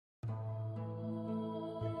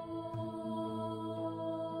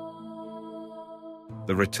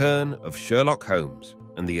The Return of Sherlock Holmes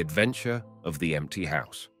and the Adventure of the Empty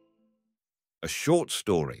House. A short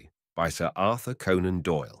story by Sir Arthur Conan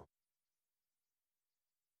Doyle.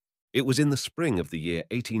 It was in the spring of the year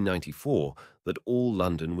 1894 that all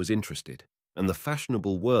London was interested, and the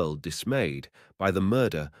fashionable world dismayed by the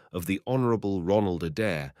murder of the Honourable Ronald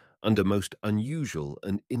Adair under most unusual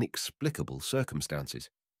and inexplicable circumstances.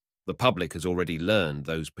 The public has already learned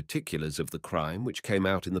those particulars of the crime which came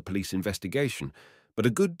out in the police investigation, but a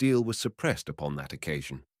good deal was suppressed upon that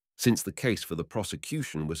occasion, since the case for the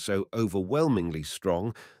prosecution was so overwhelmingly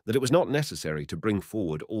strong that it was not necessary to bring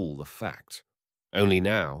forward all the facts. Only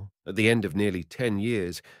now, at the end of nearly 10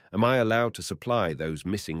 years, am I allowed to supply those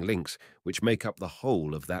missing links which make up the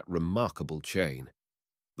whole of that remarkable chain.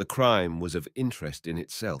 The crime was of interest in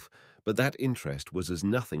itself, but that interest was as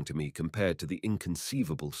nothing to me compared to the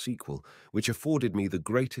inconceivable sequel, which afforded me the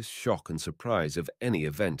greatest shock and surprise of any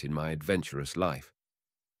event in my adventurous life.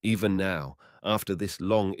 Even now, after this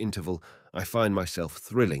long interval, I find myself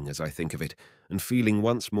thrilling as I think of it, and feeling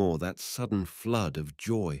once more that sudden flood of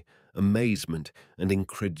joy, amazement, and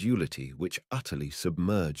incredulity which utterly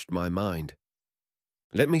submerged my mind.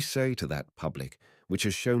 Let me say to that public, which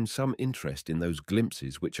has shown some interest in those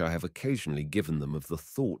glimpses which I have occasionally given them of the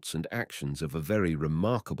thoughts and actions of a very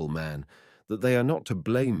remarkable man, that they are not to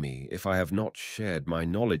blame me if I have not shared my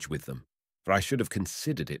knowledge with them, for I should have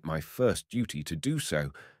considered it my first duty to do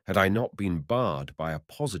so, had I not been barred by a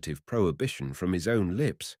positive prohibition from his own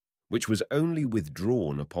lips, which was only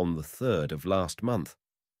withdrawn upon the 3rd of last month.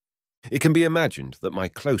 It can be imagined that my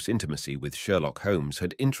close intimacy with Sherlock Holmes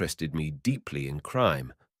had interested me deeply in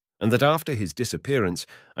crime, and that after his disappearance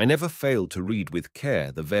I never failed to read with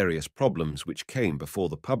care the various problems which came before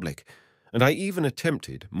the public, and I even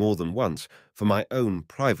attempted, more than once, for my own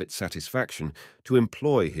private satisfaction, to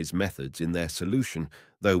employ his methods in their solution,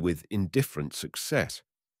 though with indifferent success.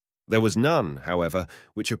 There was none, however,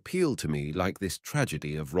 which appealed to me like this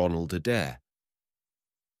tragedy of Ronald Adair.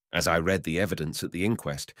 As I read the evidence at the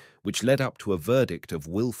inquest, which led up to a verdict of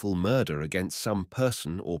wilful murder against some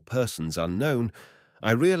person or persons unknown,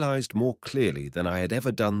 I realized more clearly than I had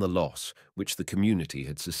ever done the loss which the community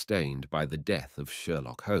had sustained by the death of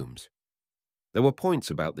Sherlock Holmes. There were points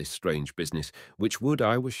about this strange business which would,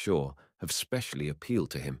 I was sure, have specially appealed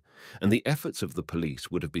to him, and the efforts of the police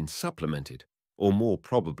would have been supplemented, or more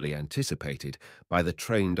probably anticipated, by the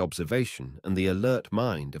trained observation and the alert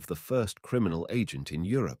mind of the first criminal agent in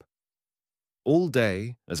Europe. All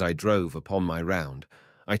day, as I drove upon my round,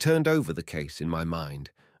 I turned over the case in my mind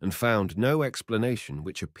and found no explanation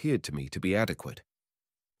which appeared to me to be adequate.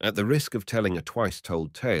 At the risk of telling a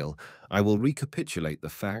twice-told tale, I will recapitulate the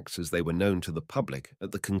facts as they were known to the public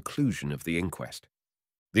at the conclusion of the inquest.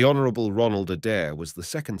 The Honourable Ronald Adair was the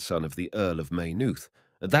second son of the Earl of Maynooth,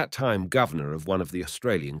 at that time governor of one of the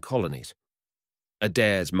Australian colonies.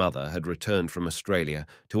 Adair's mother had returned from Australia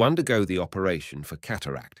to undergo the operation for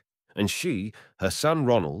cataract, and she, her son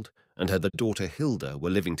Ronald, and her daughter Hilda were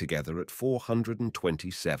living together at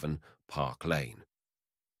 427 Park Lane.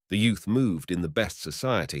 The youth moved in the best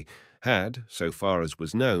society, had, so far as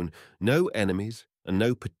was known, no enemies and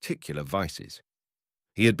no particular vices.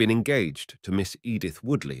 He had been engaged to Miss Edith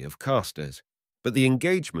Woodley of Carstairs, but the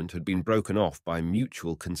engagement had been broken off by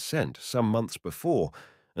mutual consent some months before,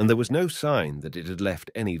 and there was no sign that it had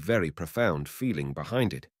left any very profound feeling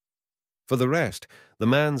behind it. For the rest, the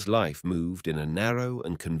man's life moved in a narrow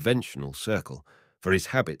and conventional circle, for his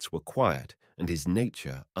habits were quiet and his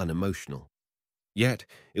nature unemotional. Yet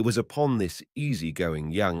it was upon this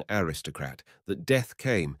easy-going young aristocrat that death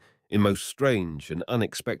came, in most strange and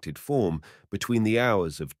unexpected form, between the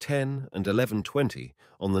hours of 10 and 11:20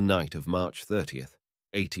 on the night of March 30th,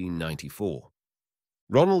 1894.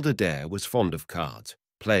 Ronald Adair was fond of cards,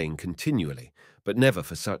 playing continually, but never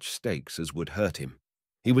for such stakes as would hurt him.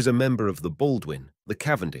 He was a member of the Baldwin, the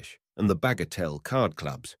Cavendish, and the Bagatelle card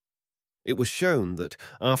clubs. It was shown that,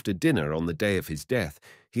 after dinner on the day of his death,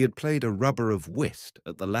 he had played a rubber of whist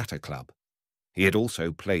at the latter club. He had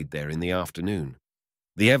also played there in the afternoon.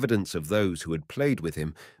 The evidence of those who had played with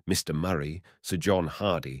him, Mr. Murray, Sir John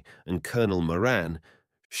Hardy, and Colonel Moran,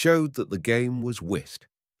 showed that the game was whist,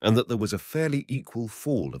 and that there was a fairly equal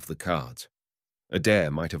fall of the cards.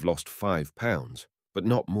 Adair might have lost £5, but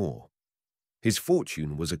not more. His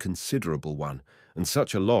fortune was a considerable one, and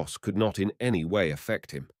such a loss could not in any way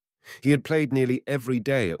affect him. He had played nearly every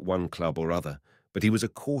day at one club or other, but he was a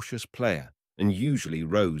cautious player, and usually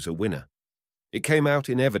rose a winner. It came out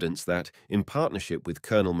in evidence that, in partnership with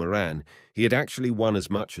Colonel Moran, he had actually won as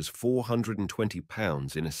much as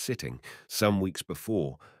 £420 in a sitting some weeks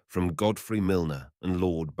before from Godfrey Milner and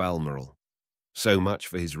Lord Balmoral. So much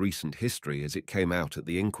for his recent history as it came out at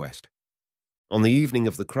the inquest. On the evening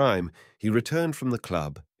of the crime, he returned from the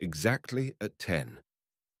club exactly at 10.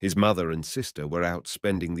 His mother and sister were out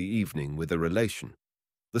spending the evening with a relation.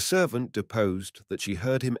 The servant deposed that she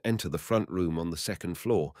heard him enter the front room on the second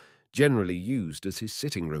floor, generally used as his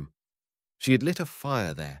sitting room. She had lit a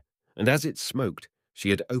fire there, and as it smoked, she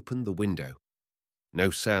had opened the window. No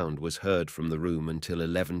sound was heard from the room until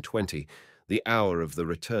 11:20, the hour of the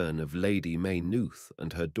return of Lady Maynooth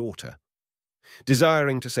and her daughter.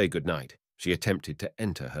 Desiring to say good night, she attempted to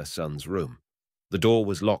enter her son's room. The door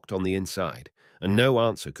was locked on the inside, and no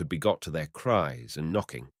answer could be got to their cries and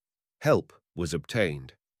knocking. Help was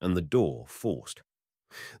obtained, and the door forced.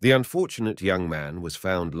 The unfortunate young man was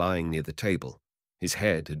found lying near the table. His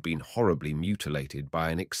head had been horribly mutilated by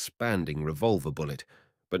an expanding revolver bullet,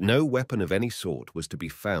 but no weapon of any sort was to be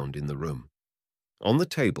found in the room. On the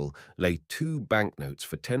table lay 2 banknotes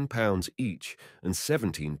for £10 each and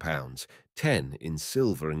 £17, 10 in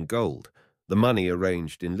silver and gold, the money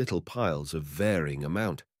arranged in little piles of varying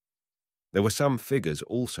amount. There were some figures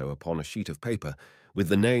also upon a sheet of paper, with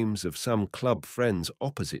the names of some club friends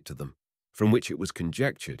opposite to them, from which it was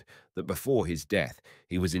conjectured that before his death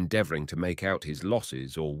he was endeavouring to make out his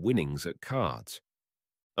losses or winnings at cards.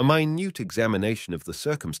 A minute examination of the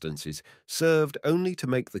circumstances served only to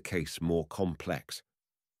make the case more complex.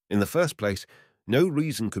 In the first place, no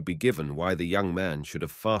reason could be given why the young man should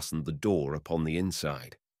have fastened the door upon the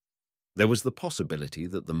inside. There was the possibility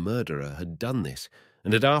that the murderer had done this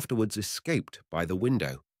and had afterwards escaped by the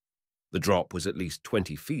window. The drop was at least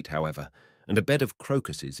 20 feet, however, and a bed of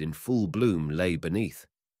crocuses in full bloom lay beneath.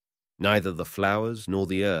 Neither the flowers nor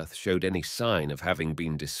the earth showed any sign of having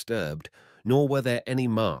been disturbed, nor were there any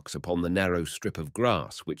marks upon the narrow strip of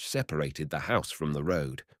grass which separated the house from the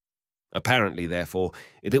road. Apparently, therefore,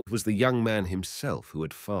 it was the young man himself who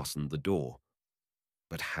had fastened the door.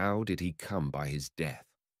 But how did he come by his death?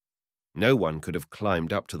 No one could have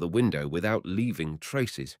climbed up to the window without leaving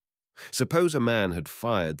traces. Suppose a man had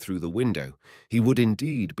fired through the window, he would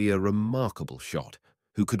indeed be a remarkable shot,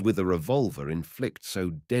 who could with a revolver inflict so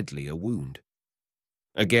deadly a wound.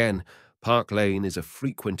 Again, Park Lane is a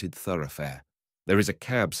frequented thoroughfare. There is a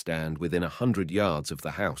cab stand within 100 yards of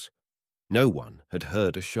the house. No one had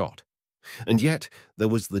heard a shot. And yet there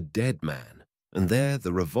was the dead man, and there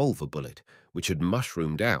the revolver bullet, which had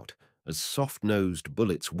mushroomed out, as soft-nosed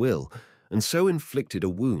bullets will, and so inflicted a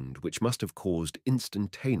wound which must have caused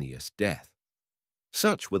instantaneous death.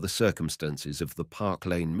 Such were the circumstances of the Park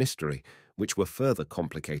Lane mystery, which were further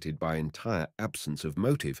complicated by entire absence of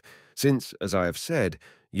motive, since, as I have said,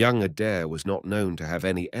 young Adair was not known to have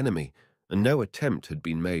any enemy, and no attempt had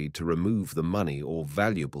been made to remove the money or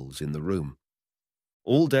valuables in the room.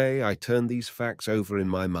 All day I turned these facts over in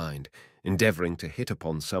my mind, endeavouring to hit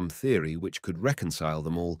upon some theory which could reconcile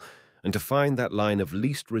them all, and to find that line of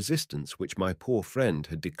least resistance which my poor friend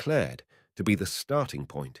had declared to be the starting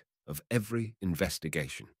point of every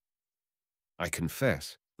investigation. I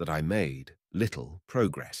confess that I made little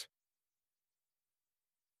progress.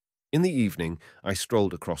 In the evening, I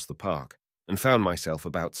strolled across the park, and found myself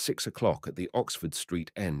about 6 o'clock at the Oxford Street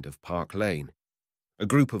end of Park Lane. A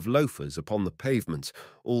group of loafers upon the pavements,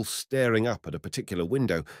 all staring up at a particular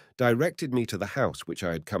window, directed me to the house which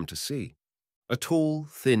I had come to see. A tall,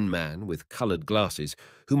 thin man with coloured glasses,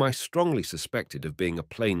 whom I strongly suspected of being a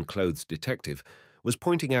plain-clothes detective, was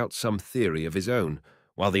pointing out some theory of his own,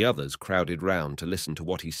 while the others crowded round to listen to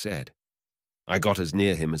what he said. I got as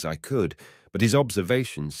near him as I could, but his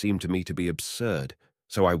observations seemed to me to be absurd,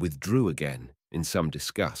 so I withdrew again in some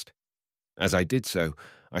disgust. As I did so,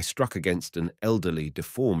 I struck against an elderly,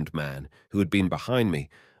 deformed man who had been behind me,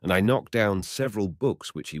 and I knocked down several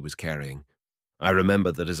books which he was carrying. I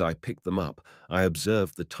remember that as I picked them up, I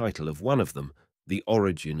observed the title of one of them, The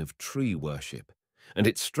Origin of Tree Worship, and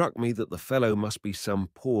it struck me that the fellow must be some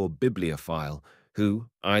poor bibliophile who,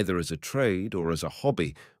 either as a trade or as a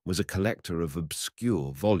hobby, was a collector of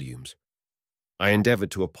obscure volumes. I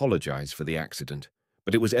endeavoured to apologize for the accident,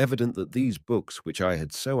 but it was evident that these books, which I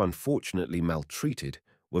had so unfortunately maltreated,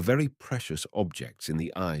 were very precious objects in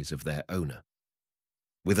the eyes of their owner.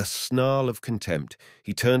 With a snarl of contempt,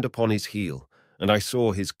 he turned upon his heel, and I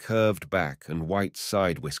saw his curved back and white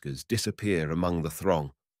side whiskers disappear among the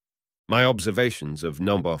throng. My observations of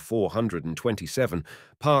number 427,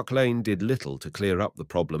 Park Lane, did little to clear up the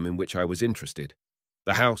problem in which I was interested.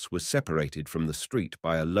 The house was separated from the street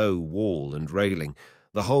by a low wall and railing,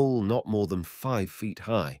 the whole not more than 5 feet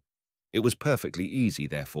high. It was perfectly easy,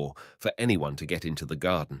 therefore, for anyone to get into the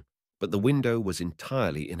garden, but the window was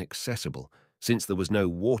entirely inaccessible, since there was no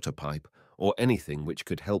water pipe or anything which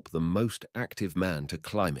could help the most active man to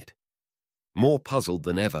climb it. More puzzled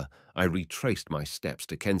than ever, I retraced my steps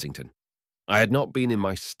to Kensington. I had not been in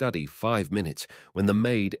my study 5 minutes when the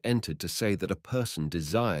maid entered to say that a person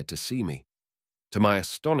desired to see me. To my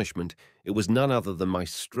astonishment, it was none other than my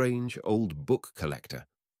strange old book collector,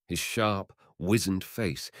 his sharp, wizened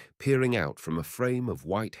face peering out from a frame of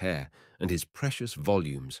white hair, and his precious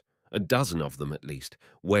volumes, a dozen of them at least,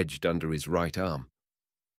 wedged under his right arm.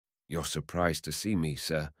 "You're surprised to see me,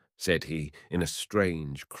 sir," said he in a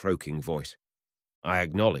strange, croaking voice. I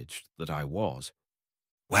acknowledged that I was.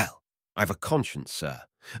 "Well, I've a conscience, sir,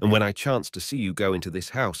 and when I chanced to see you go into this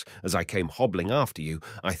house as I came hobbling after you,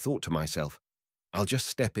 I thought to myself, I'll just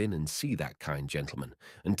step in and see that kind gentleman,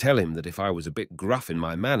 and tell him that if I was a bit gruff in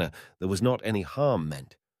my manner, there was not any harm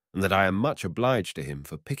meant, and that I am much obliged to him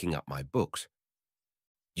for picking up my books."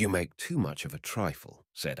 "You make too much of a trifle,"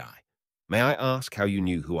 said I. "May I ask how you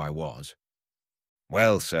knew who I was?"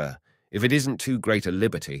 "Well, sir, if it isn't too great a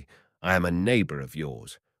liberty, I am a neighbour of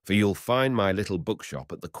yours, for you'll find my little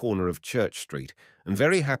bookshop at the corner of Church Street, and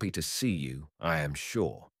very happy to see you, I am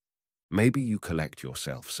sure. Maybe you collect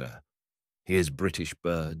yourself, sir. Here's British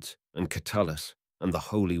Birds, and Catullus, and the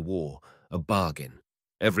Holy War, a bargain,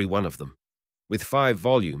 every one of them. With 5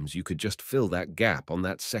 volumes you could just fill that gap on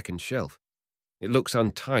that second shelf. It looks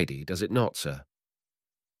untidy, does it not, sir?"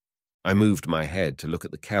 I moved my head to look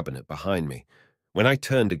at the cabinet behind me. When I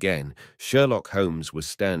turned again, Sherlock Holmes was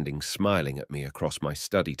standing smiling at me across my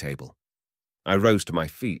study table. I rose to my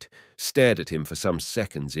feet, stared at him for some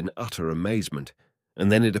seconds in utter amazement,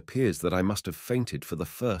 and then it appears that I must have fainted for the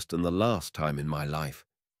first and the last time in my life.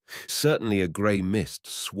 Certainly a grey mist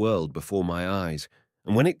swirled before my eyes,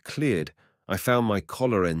 and when it cleared, I found my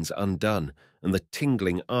collar ends undone and the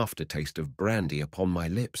tingling aftertaste of brandy upon my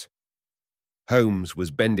lips. Holmes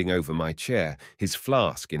was bending over my chair, his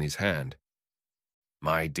flask in his hand.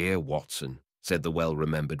 "My dear Watson," said the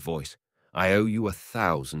well-remembered voice, "I owe you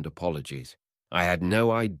 1,000 apologies. I had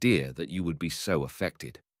no idea that you would be so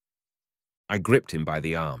affected." I gripped him by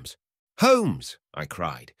the arms. "Holmes!" I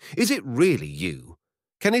cried. "Is it really you?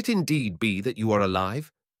 Can it indeed be that you are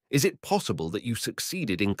alive? Is it possible that you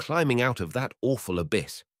succeeded in climbing out of that awful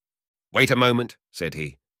abyss?" "Wait a moment," said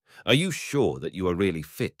he. "Are you sure that you are really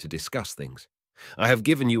fit to discuss things? I have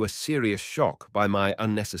given you a serious shock by my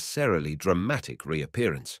unnecessarily dramatic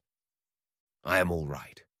reappearance." "I am all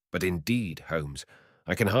right, but indeed, Holmes,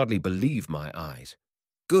 I can hardly believe my eyes.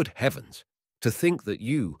 Good heavens! To think that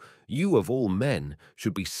you of all men,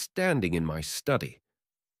 should be standing in my study."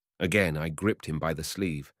 Again I gripped him by the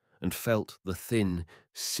sleeve and felt the thin,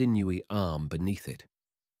 sinewy arm beneath it.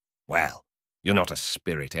 "Well, you're not a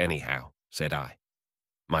spirit anyhow," said I.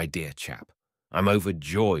 "My dear chap, I'm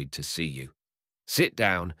overjoyed to see you. Sit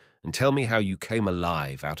down and tell me how you came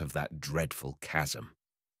alive out of that dreadful chasm."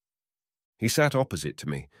 He sat opposite to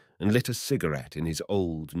me and lit a cigarette in his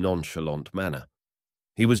old, nonchalant manner.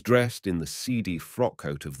 He was dressed in the seedy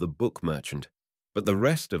frock-coat of the book merchant, but the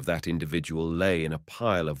rest of that individual lay in a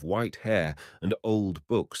pile of white hair and old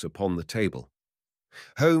books upon the table.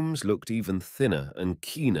 Holmes looked even thinner and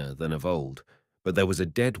keener than of old, but there was a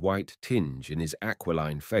dead-white tinge in his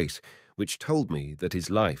aquiline face which told me that his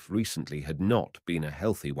life recently had not been a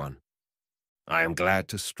healthy one. "I am glad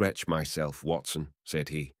to stretch myself, Watson," said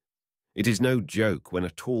he. "It is no joke when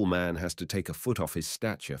a tall man has to take a foot off his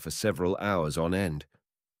stature for several hours on end.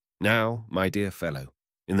 Now, my dear fellow,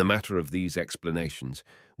 in the matter of these explanations,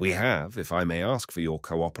 we have, if I may ask for your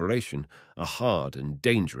cooperation, a hard and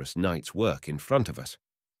dangerous night's work in front of us.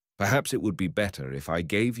 Perhaps it would be better if I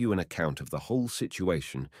gave you an account of the whole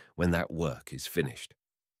situation when that work is finished."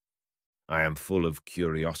 "I am full of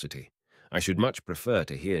curiosity. I should much prefer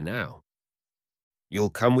to hear now."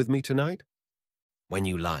 "You'll come with me tonight?" "When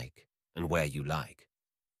you like, and where you like."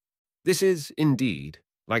 "This is, indeed,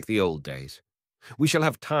 like the old days. We shall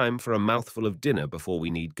have time for a mouthful of dinner before we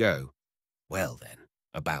need go. Well, then,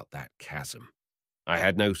 about that chasm. I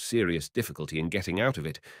had no serious difficulty in getting out of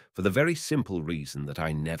it, for the very simple reason that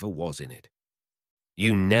I never was in it."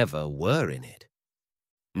 "You never were in it?"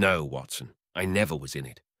 "No, Watson, I never was in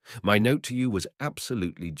it. My note to you was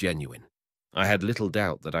absolutely genuine. I had little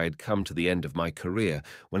doubt that I had come to the end of my career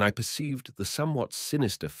when I perceived the somewhat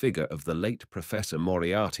sinister figure of the late Professor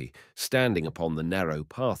Moriarty standing upon the narrow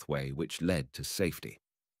pathway which led to safety.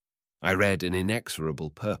 I read an inexorable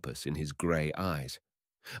purpose in his grey eyes.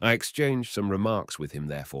 I exchanged some remarks with him,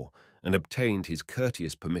 therefore, and obtained his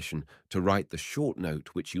courteous permission to write the short note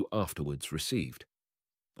which you afterwards received.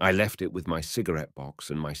 I left it with my cigarette box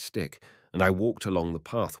and my stick, and I walked along the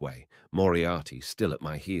pathway, Moriarty still at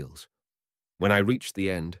my heels. When I reached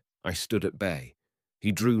the end, I stood at bay.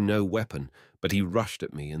 He drew no weapon, but he rushed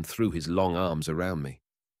at me and threw his long arms around me.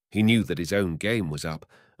 He knew that his own game was up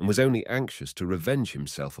and was only anxious to revenge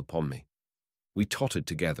himself upon me. We tottered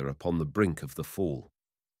together upon the brink of the fall.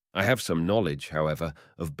 I have some knowledge, however,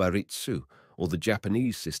 of baritsu, or the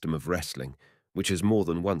Japanese system of wrestling, which has more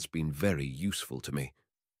than once been very useful to me.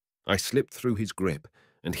 I slipped through his grip,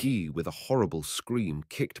 and he, with a horrible scream,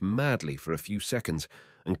 kicked madly for a few seconds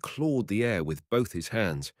and clawed the air with both his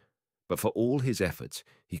hands. But for all his efforts,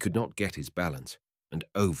 he could not get his balance, and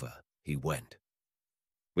over he went.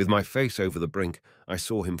 With my face over the brink, I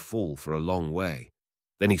saw him fall for a long way.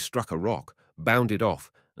 Then he struck a rock, bounded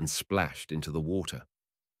off, and splashed into the water.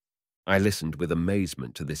 I listened with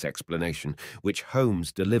amazement to this explanation, which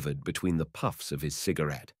Holmes delivered between the puffs of his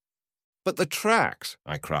cigarette. "But the tracks!"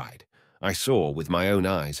 I cried. I saw with my own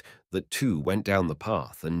eyes that 2 went down the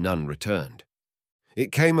path and none returned.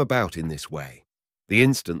 It came about in this way. The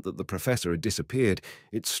instant that the professor had disappeared,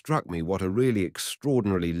 it struck me what a really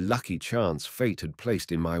extraordinarily lucky chance fate had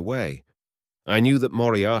placed in my way. I knew that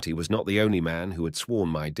Moriarty was not the only man who had sworn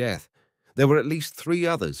my death. There were at least 3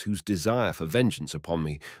 others whose desire for vengeance upon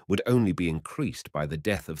me would only be increased by the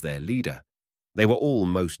death of their leader. They were all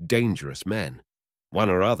most dangerous men. One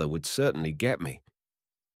or other would certainly get me.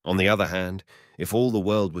 On the other hand, if all the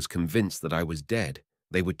world was convinced that I was dead,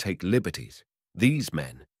 they would take liberties. These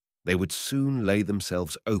men, they would soon lay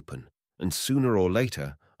themselves open, and sooner or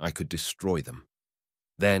later I could destroy them.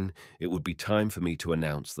 Then it would be time for me to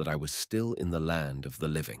announce that I was still in the land of the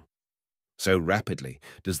living. So rapidly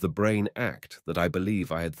does the brain act that I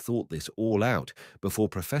believe I had thought this all out before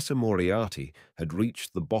Professor Moriarty had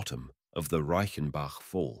reached the bottom of the Reichenbach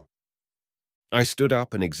Fall. I stood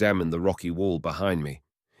up and examined the rocky wall behind me.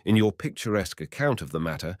 In your picturesque account of the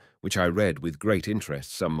matter, which I read with great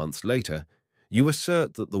interest some months later, you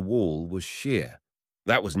assert that the wall was sheer.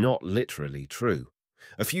 That was not literally true.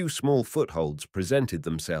 A few small footholds presented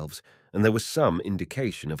themselves, and there was some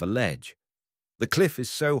indication of a ledge. The cliff is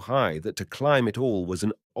so high that to climb it all was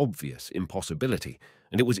an obvious impossibility,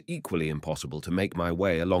 and it was equally impossible to make my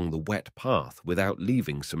way along the wet path without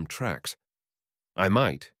leaving some tracks. I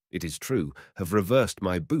might, it is true, have reversed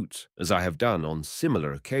my boots, as I have done on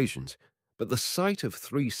similar occasions, but the sight of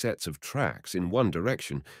 3 sets of tracks in one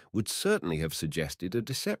direction would certainly have suggested a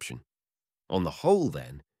deception. On the whole,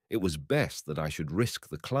 then, it was best that I should risk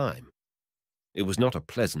the climb. It was not a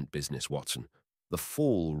pleasant business, Watson. The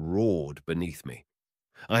fall roared beneath me.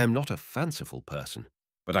 I am not a fanciful person,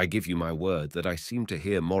 but I give you my word that I seemed to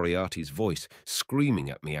hear Moriarty's voice screaming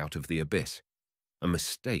at me out of the abyss. A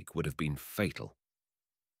mistake would have been fatal.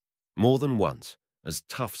 More than once, as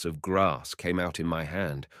tufts of grass came out in my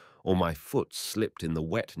hand, or my foot slipped in the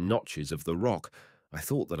wet notches of the rock, I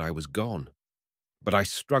thought that I was gone. But I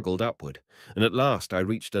struggled upward, and at last I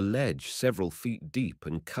reached a ledge several feet deep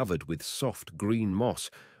and covered with soft green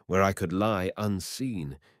moss, where I could lie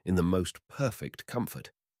unseen in the most perfect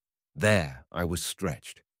comfort. There I was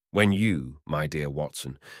stretched, when you, my dear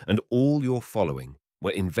Watson, and all your following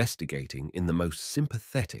were investigating in the most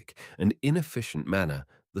sympathetic and inefficient manner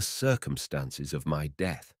the circumstances of my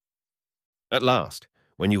death. At last,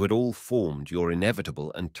 when you had all formed your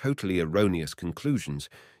inevitable and totally erroneous conclusions,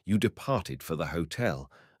 you departed for the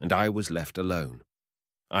hotel, and I was left alone.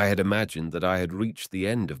 I had imagined that I had reached the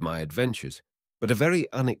end of my adventures, but a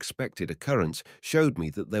very unexpected occurrence showed me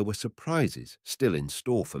that there were surprises still in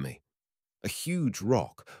store for me. A huge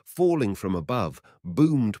rock, falling from above,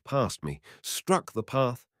 boomed past me, struck the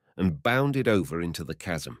path, and bounded over into the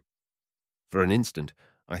chasm. For an instant,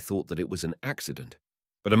 I thought that it was an accident,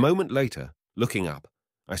 but a moment later, looking up,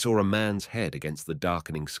 I saw a man's head against the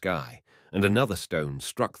darkening sky, and another stone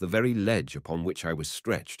struck the very ledge upon which I was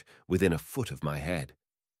stretched, within a foot of my head.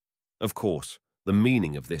 Of course, the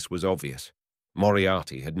meaning of this was obvious.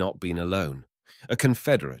 Moriarty had not been alone. A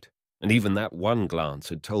Confederate, and even that one glance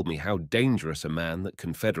had told me how dangerous a man that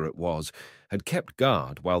Confederate was, had kept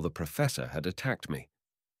guard while the professor had attacked me.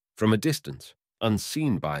 From a distance,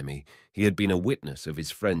 unseen by me, he had been a witness of his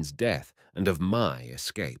friend's death and of my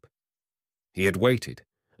escape. He had waited,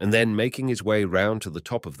 and then, making his way round to the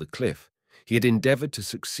top of the cliff, he had endeavored to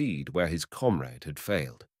succeed where his comrade had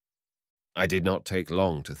failed. I did not take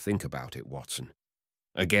long to think about it, Watson.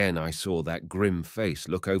 Again I saw that grim face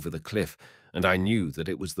look over the cliff, and I knew that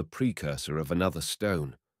it was the precursor of another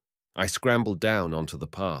stone. I scrambled down onto the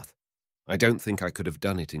path. I don't think I could have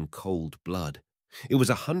done it in cold blood. It was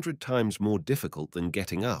 100 times more difficult than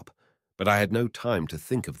getting up, but I had no time to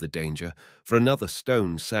think of the danger, for another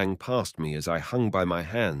stone sang past me as I hung by my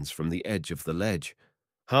hands from the edge of the ledge.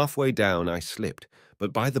 Halfway down I slipped,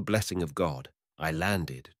 but by the blessing of God, I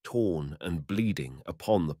landed, torn and bleeding,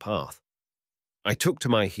 upon the path. I took to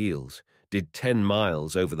my heels, did 10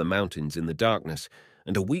 miles over the mountains in the darkness,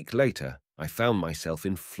 and a week later I found myself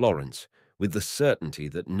in Florence, with the certainty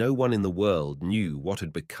that no one in the world knew what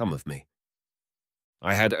had become of me.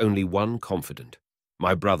 I had only one confidant,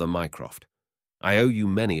 my brother Mycroft. I owe you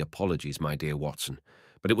many apologies, my dear Watson,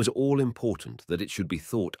 but it was all important that it should be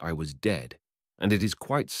thought I was dead, and it is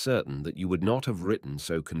quite certain that you would not have written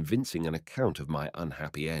so convincing an account of my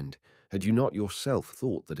unhappy end had you not yourself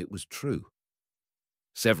thought that it was true.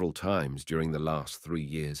 Several times during the last 3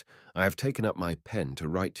 years I have taken up my pen to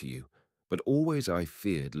write to you, but always I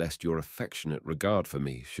feared lest your affectionate regard for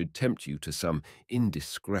me should tempt you to some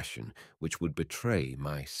indiscretion which would betray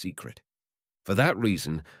my secret. For that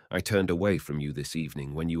reason I turned away from you this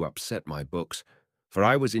evening when you upset my books, for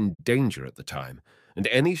I was in danger at the time, and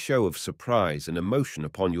any show of surprise and emotion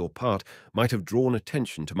upon your part might have drawn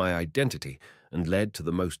attention to my identity and led to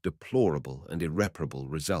the most deplorable and irreparable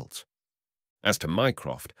results. As to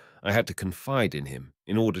Mycroft, I had to confide in him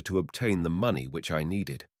in order to obtain the money which I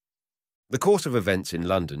needed. The course of events in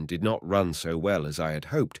London did not run so well as I had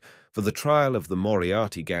hoped, for the trial of the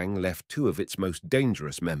Moriarty gang left 2 of its most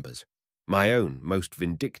dangerous members, my own most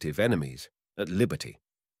vindictive enemies, at liberty.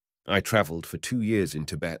 I travelled for 2 years in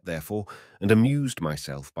Tibet, therefore, and amused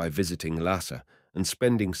myself by visiting Lhasa and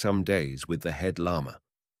spending some days with the head Lama.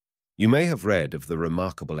 You may have read of the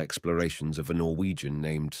remarkable explorations of a Norwegian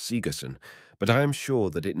named Sigerson, but I am sure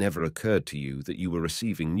that it never occurred to you that you were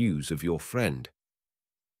receiving news of your friend.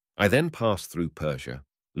 I then passed through Persia,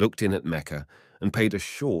 looked in at Mecca, and paid a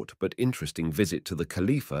short but interesting visit to the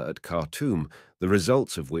Khalifa at Khartoum, the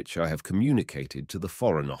results of which I have communicated to the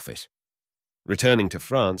Foreign Office. Returning to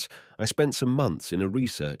France, I spent some months in a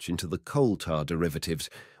research into the coal tar derivatives,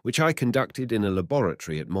 which I conducted in a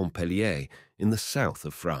laboratory at Montpellier in the south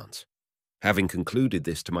of France. Having concluded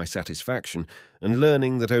this to my satisfaction, and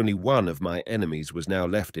learning that only one of my enemies was now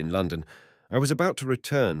left in London, I was about to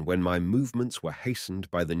return when my movements were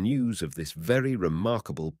hastened by the news of this very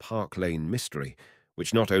remarkable Park Lane mystery,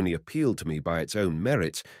 which not only appealed to me by its own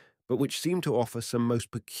merits, but which seemed to offer some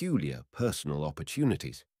most peculiar personal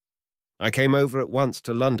opportunities. I came over at once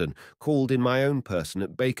to London, called in my own person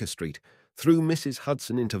at Baker Street, threw Mrs.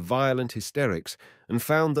 Hudson into violent hysterics, and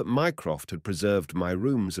found that Mycroft had preserved my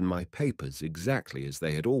rooms and my papers exactly as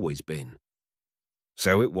they had always been.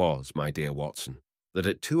 So it was, my dear Watson, that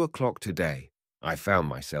at 2 o'clock today I found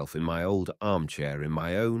myself in my old armchair in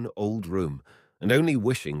my own old room, and only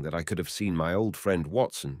wishing that I could have seen my old friend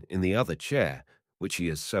Watson in the other chair, which he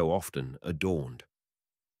has so often adorned.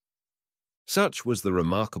 Such was the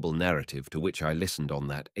remarkable narrative to which I listened on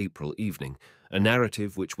that April evening, a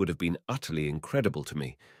narrative which would have been utterly incredible to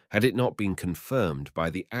me had it not been confirmed by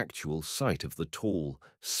the actual sight of the tall,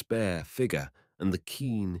 spare figure and the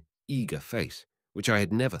keen, eager face, which I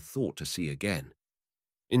had never thought to see again.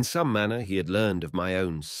 In some manner he had learned of my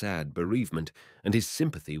own sad bereavement, and his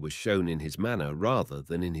sympathy was shown in his manner rather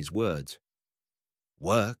than in his words.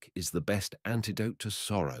 "Work is the best antidote to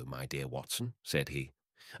sorrow, my dear Watson," said he.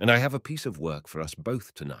 "And I have a piece of work for us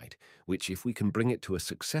both tonight, which, if we can bring it to a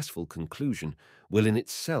successful conclusion, will in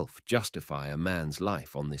itself justify a man's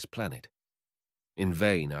life on this planet." In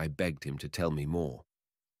vain I begged him to tell me more.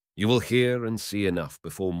 "You will hear and see enough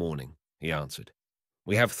before morning," he answered.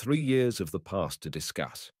 "We have 3 years of the past to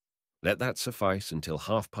discuss. Let that suffice until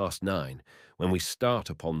 9:30, when we start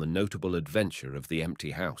upon the notable adventure of the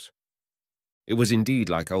empty house." It was indeed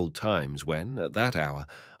like old times when, at that hour,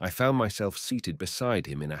 I found myself seated beside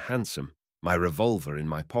him in a hansom, my revolver in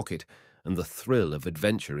my pocket, and the thrill of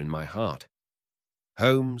adventure in my heart.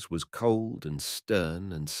 Holmes was cold and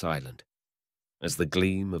stern and silent. As the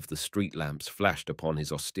gleam of the street lamps flashed upon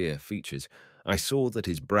his austere features, I saw that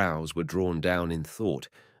his brows were drawn down in thought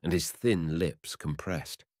and his thin lips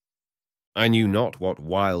compressed. I knew not what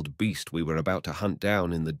wild beast we were about to hunt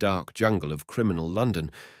down in the dark jungle of criminal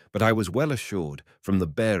London, but I was well assured, from the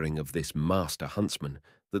bearing of this master huntsman,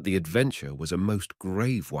 that the adventure was a most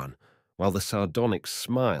grave one, while the sardonic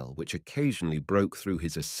smile which occasionally broke through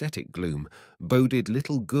his ascetic gloom boded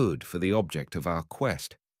little good for the object of our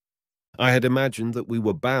quest. I had imagined that we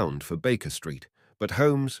were bound for Baker Street, but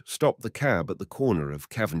Holmes stopped the cab at the corner of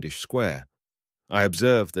Cavendish Square. I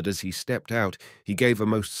observed that as he stepped out, he gave a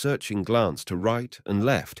most searching glance to right and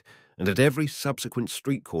left, and at every subsequent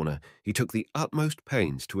street corner he took the utmost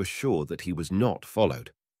pains to assure that he was not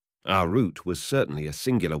followed. Our route was certainly a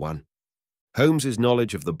singular one. Holmes's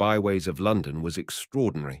knowledge of the byways of London was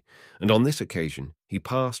extraordinary, and on this occasion he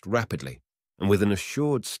passed rapidly, and with an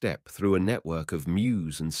assured step through a network of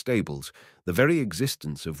mews and stables, the very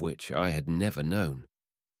existence of which I had never known.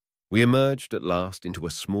 We emerged at last into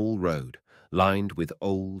a small road, lined with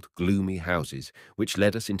old, gloomy houses, which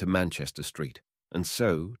led us into Manchester Street, and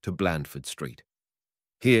so to Blandford Street.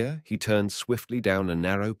 Here he turned swiftly down a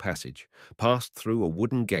narrow passage, passed through a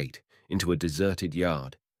wooden gate into a deserted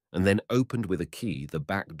yard, and then opened with a key the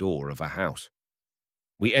back door of a house.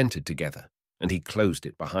 We entered together, and he closed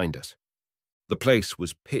it behind us. The place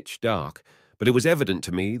was pitch dark, but it was evident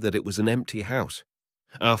to me that it was an empty house.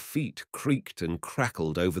 Our feet creaked and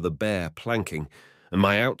crackled over the bare planking, and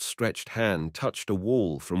my outstretched hand touched a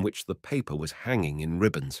wall from which the paper was hanging in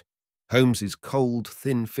ribbons. Holmes's cold,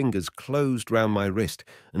 thin fingers closed round my wrist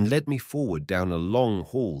and led me forward down a long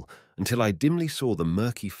hall until I dimly saw the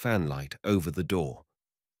murky fanlight over the door.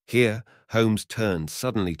 Here, Holmes turned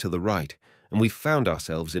suddenly to the right, and we found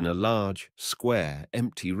ourselves in a large, square,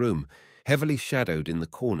 empty room, heavily shadowed in the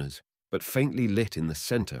corners, but faintly lit in the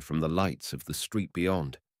centre from the lights of the street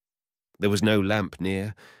beyond. There was no lamp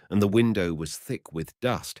near, and the window was thick with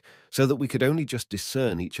dust, so that we could only just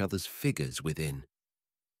discern each other's figures within.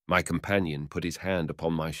 My companion put his hand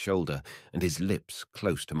upon my shoulder and his lips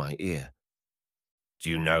close to my ear. "Do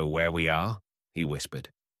you know where we are?" he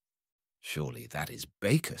whispered. "Surely that is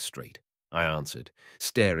Baker Street," I answered,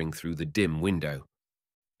 staring through the dim window.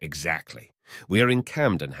 "Exactly. We are in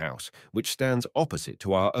Camden House, which stands opposite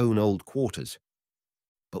to our own old quarters.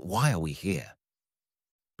 But why are we here?"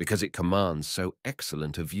 "Because it commands so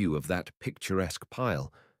excellent a view of that picturesque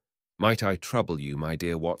pile. Might I trouble you, my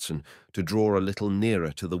dear Watson, to draw a little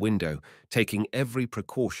nearer to the window, taking every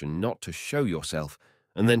precaution not to show yourself,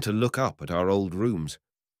 and then to look up at our old rooms,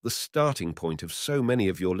 the starting point of so many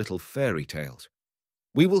of your little fairy tales.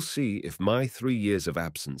 We will see if my 3 years of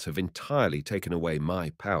absence have entirely taken away my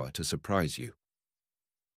power to surprise you."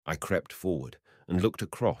 I crept forward and looked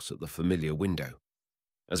across at the familiar window.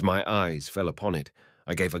 As my eyes fell upon it,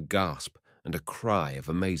 I gave a gasp and a cry of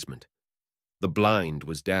amazement. The blind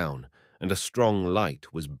was down, and a strong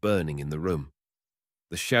light was burning in the room.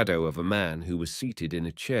 The shadow of a man who was seated in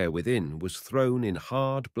a chair within was thrown in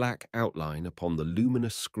hard black outline upon the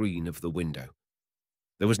luminous screen of the window.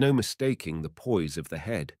 There was no mistaking the poise of the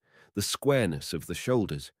head, the squareness of the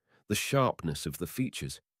shoulders, the sharpness of the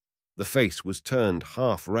features. The face was turned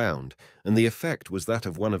half round, and the effect was that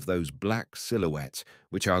of one of those black silhouettes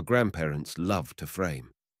which our grandparents loved to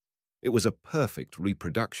frame. It was a perfect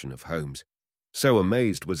reproduction of Holmes. So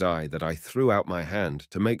amazed was I that I threw out my hand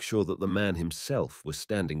to make sure that the man himself was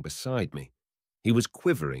standing beside me. He was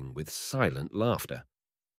quivering with silent laughter.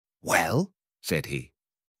 "Well?" said he.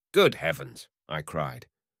 "Good heavens!" I cried.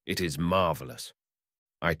 "It is marvellous.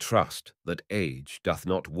 I trust that age doth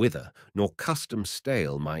not wither, nor custom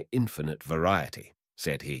stale my infinite variety,"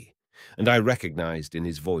 said he, and I recognized in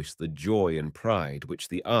his voice the joy and pride which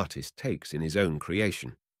the artist takes in his own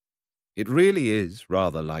creation. "It really is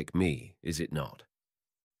rather like me, is it not?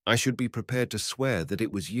 I should be prepared to swear that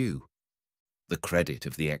it was you. The credit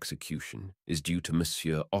of the execution is due to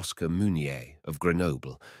Monsieur Oscar Meunier of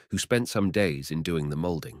Grenoble, who spent some days in doing the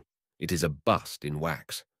moulding. It is a bust in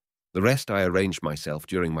wax. The rest I arranged myself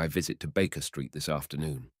during my visit to Baker Street this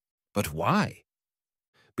afternoon." "But why?"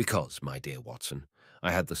 "Because, my dear Watson,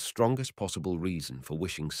 I had the strongest possible reason for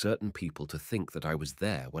wishing certain people to think that I was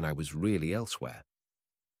there when I was really elsewhere."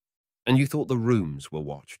 "And you thought the rooms were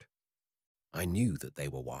watched?" "I knew that they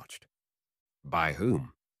were watched." "By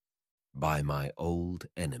whom?" "By my old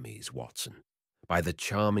enemies, Watson. By the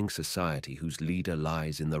charming society whose leader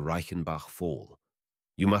lies in the Reichenbach Falls.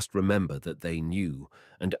 You must remember that they knew,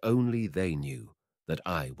 and only they knew, that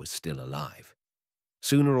I was still alive.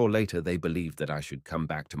 Sooner or later they believed that I should come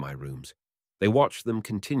back to my rooms. They watched them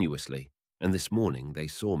continuously, and this morning they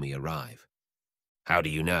saw me arrive." "How do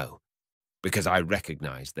you know?" "Because I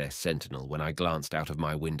recognized their sentinel when I glanced out of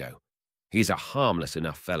my window. He's a harmless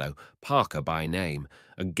enough fellow, Parker by name,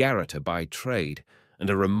 a garroter by trade, and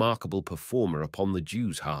a remarkable performer upon the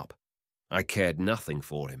Jew's harp. I cared nothing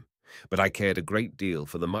for him, but I cared a great deal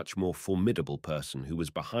for the much more formidable person who was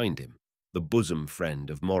behind him, the bosom friend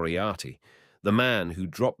of Moriarty, the man who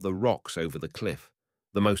dropped the rocks over the cliff,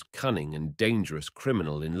 the most cunning and dangerous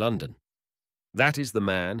criminal in London. That is the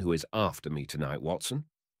man who is after me tonight, Watson,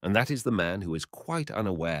 and that is the man who is quite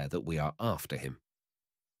unaware that we are after him."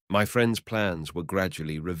 My friend's plans were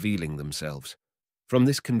gradually revealing themselves. From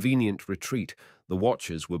this convenient retreat, the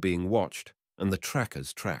watchers were being watched, and the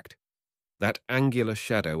trackers tracked. That angular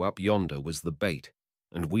shadow up yonder was the bait,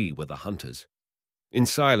 and we were the hunters. In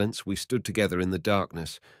silence we stood together in the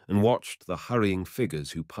darkness and watched the hurrying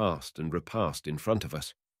figures who passed and repassed in front of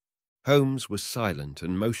us. Holmes was silent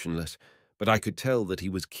and motionless, but I could tell that he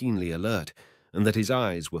was keenly alert, and that his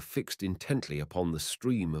eyes were fixed intently upon the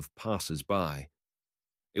stream of passers-by.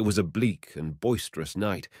 It was a bleak and boisterous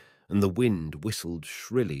night, and the wind whistled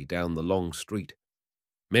shrilly down the long street.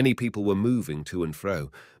 Many people were moving to and fro,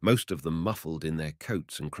 most of them muffled in their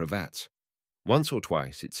coats and cravats. Once or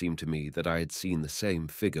twice it seemed to me that I had seen the same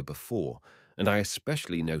figure before, and I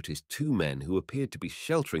especially noticed two men who appeared to be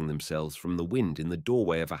sheltering themselves from the wind in the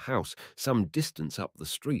doorway of a house some distance up the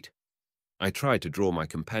street. I tried to draw my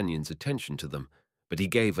companion's attention to them, but he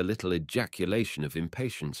gave a little ejaculation of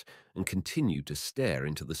impatience and continued to stare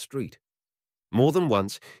into the street. More than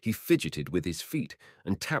once he fidgeted with his feet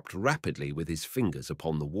and tapped rapidly with his fingers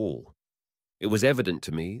upon the wall. It was evident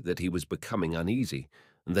to me that he was becoming uneasy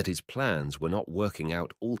and that his plans were not working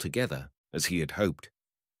out altogether as he had hoped.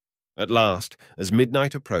 At last, as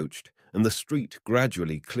midnight approached and the street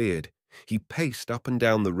gradually cleared, he paced up and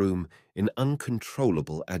down the room in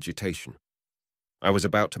uncontrollable agitation. I was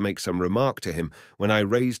about to make some remark to him when I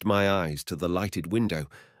raised my eyes to the lighted window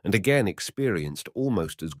and again experienced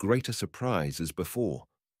almost as great a surprise as before.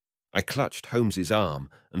 I clutched Holmes's arm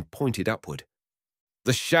and pointed upward.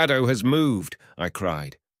 "The shadow has moved," I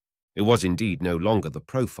cried. It was indeed no longer the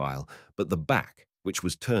profile, but the back, which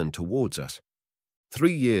was turned towards us.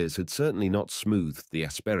 3 years had certainly not smoothed the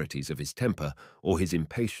asperities of his temper or his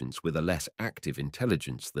impatience with a less active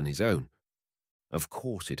intelligence than his own. "Of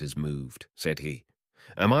course it has moved," said he.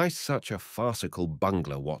 "Am I such a farcical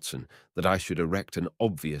bungler, Watson, that I should erect an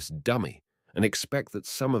obvious dummy and expect that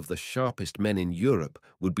some of the sharpest men in Europe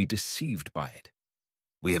would be deceived by it?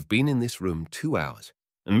 We have been in this room 2 hours,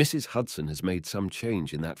 and Mrs. Hudson has made some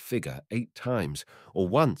change in that figure 8 times, or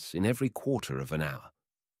once in every quarter of an hour.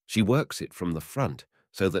 She works it from the front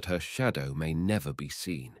so that her shadow may never be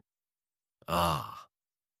seen. Ah!"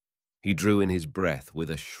 He drew in his breath with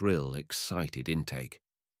a shrill, excited intake.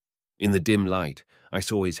 In the dim light, I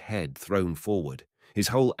saw his head thrown forward, his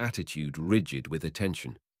whole attitude rigid with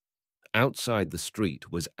attention. Outside the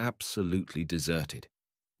street was absolutely deserted.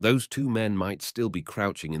 Those 2 men might still be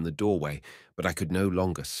crouching in the doorway, but I could no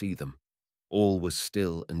longer see them. All was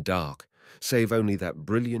still and dark, save only that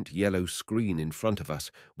brilliant yellow screen in front of us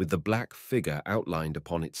with the black figure outlined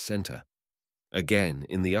upon its center. Again,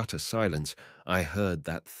 in the utter silence, I heard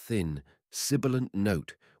that thin, sibilant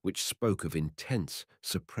note which spoke of intense,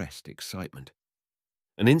 suppressed excitement.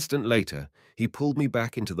 An instant later, he pulled me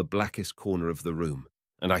back into the blackest corner of the room,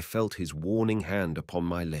 and I felt his warning hand upon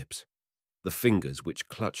my lips. The fingers which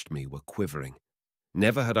clutched me were quivering.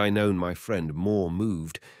 Never had I known my friend more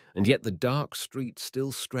moved, and yet the dark street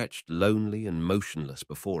still stretched lonely and motionless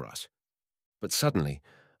before us. But suddenly,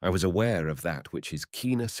 I was aware of that which his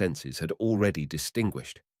keener senses had already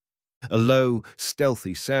distinguished. A low,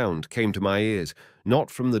 stealthy sound came to my ears, not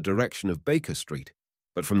from the direction of Baker Street,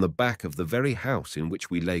 but from the back of the very house in which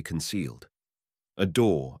we lay concealed. A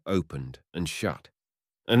door opened and shut.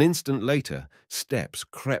 An instant later, steps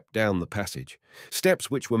crept down the passage, steps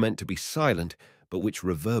which were meant to be silent, but which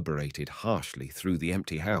reverberated harshly through the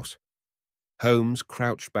empty house. Holmes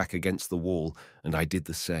crouched back against the wall, and I did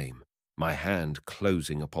the same, my hand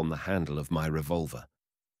closing upon the handle of my revolver.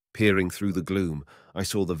 Peering through the gloom, I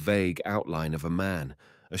saw the vague outline of a man,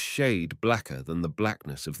 a shade blacker than the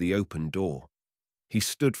blackness of the open door. He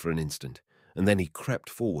stood for an instant, and then he crept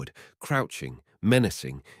forward, crouching,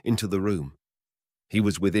 menacing, into the room. He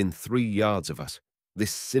was within 3 yards of us,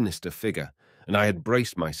 this sinister figure, and I had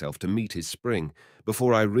braced myself to meet his spring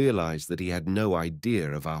before I realized that he had no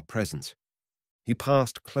idea of our presence. He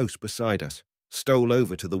passed close beside us, stole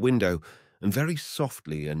over to the window, and very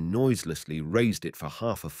softly and noiselessly raised it for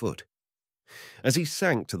half a foot. As he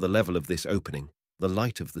sank to the level of this opening, the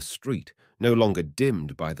light of the street, no longer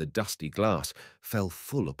dimmed by the dusty glass, fell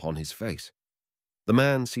full upon his face. The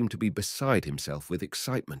man seemed to be beside himself with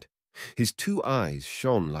excitement. His 2 eyes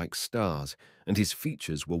shone like stars, and his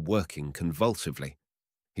features were working convulsively.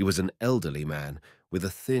 He was an elderly man, with a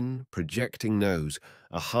thin, projecting nose,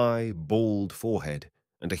 a high, bald forehead,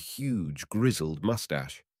 and a huge, grizzled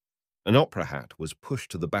mustache. An opera hat was pushed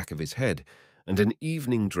to the back of his head, and an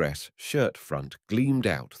evening dress shirt front gleamed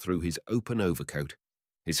out through his open overcoat.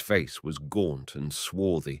 His face was gaunt and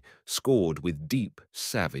swarthy, scored with deep,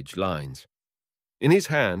 savage lines. In his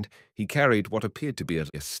hand he carried what appeared to be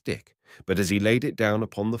a stick, but as he laid it down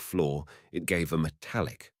upon the floor, it gave a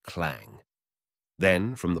metallic clang.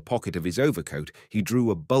 Then, from the pocket of his overcoat, he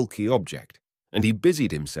drew a bulky object, and he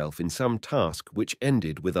busied himself in some task which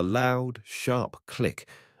ended with a loud, sharp click,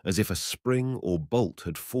 as if a spring or bolt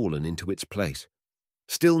had fallen into its place.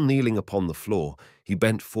 Still kneeling upon the floor, he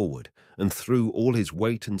bent forward and threw all his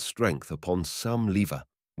weight and strength upon some lever,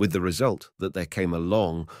 with the result that there came a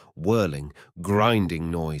long, whirling, grinding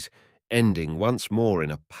noise, ending once more in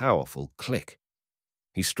a powerful click.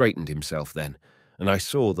 He straightened himself then, and I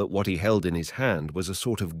saw that what he held in his hand was a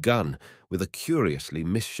sort of gun with a curiously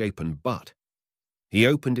misshapen butt. He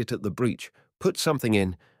opened it at the breech, put something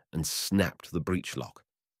in, and snapped the breech lock.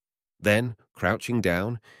 Then, crouching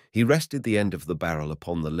down, he rested the end of the barrel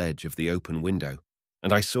upon the ledge of the open window,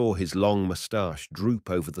 and I saw his long moustache droop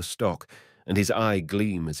over the stock and his eye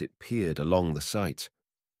gleam as it peered along the sights.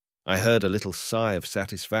 I heard a little sigh of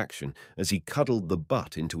satisfaction as he cuddled the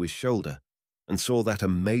butt into his shoulder and saw that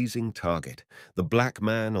amazing target, the black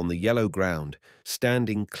man on the yellow ground,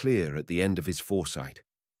 standing clear at the end of his foresight.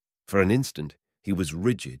 For an instant, he was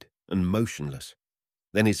rigid and motionless.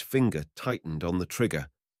 Then his finger tightened on the trigger.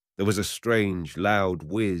 There was a strange, loud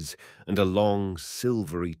whiz and a long,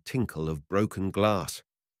 silvery tinkle of broken glass.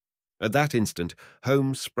 At that instant,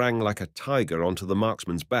 Holmes sprang like a tiger onto the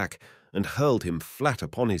marksman's back and hurled him flat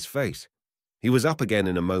upon his face. He was up again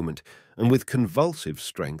in a moment, and with convulsive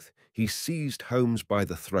strength he seized Holmes by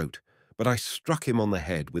the throat, but I struck him on the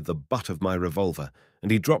head with the butt of my revolver,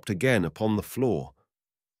 and he dropped again upon the floor.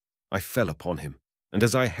 I fell upon him, and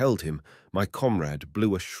as I held him, my comrade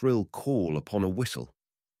blew a shrill call upon a whistle.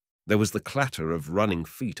 There was the clatter of running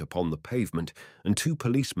feet upon the pavement, and two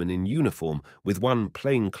policemen in uniform, with one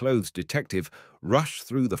plain-clothes detective, rushed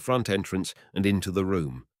through the front entrance and into the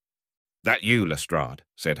room. "That you, Lestrade?"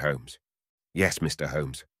 said Holmes. "Yes, Mr.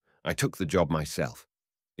 Holmes. I took the job myself.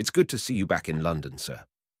 It's good to see you back in London, sir."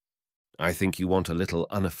 "I think you want a little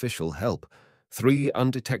unofficial help. 3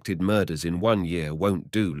 undetected murders in 1 year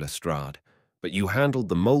won't do, Lestrade. But you handled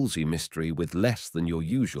the Molesey mystery with less than your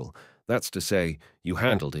usual. That's to say, you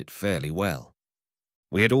handled it fairly well."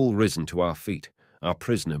 We had all risen to our feet, our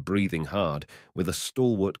prisoner breathing hard, with a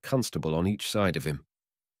stalwart constable on each side of him.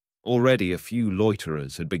 Already a few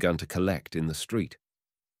loiterers had begun to collect in the street.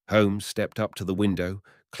 Holmes stepped up to the window,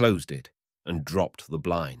 closed it, and dropped the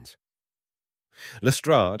blinds.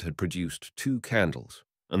 Lestrade had produced 2 candles,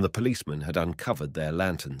 and the policemen had uncovered their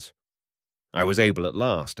lanterns. I was able at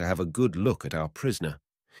last to have a good look at our prisoner.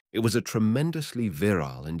 It was a tremendously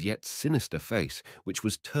virile and yet sinister face which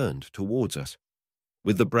was turned towards us.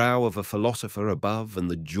 With the brow of a philosopher above and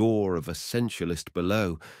the jaw of a sensualist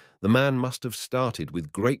below, the man must have started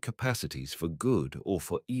with great capacities for good or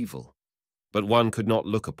for evil. But one could not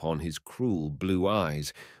look upon his cruel blue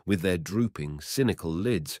eyes, with their drooping, cynical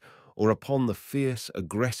lids, or upon the fierce,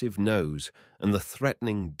 aggressive nose and the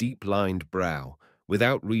threatening, deep-lined brow,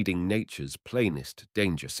 without reading nature's plainest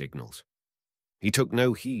danger signals. He took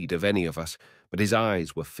no heed of any of us, but his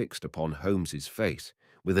eyes were fixed upon Holmes's face,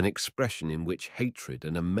 with an expression in which hatred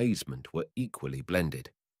and amazement were equally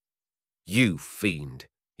blended. "You fiend,"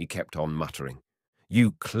 he kept on muttering.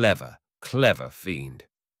 "You clever, clever fiend."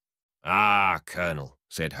 "Ah, Colonel,"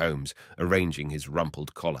 said Holmes, arranging his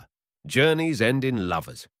rumpled collar. "Journeys end in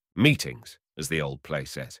lovers. Meetings, as the old play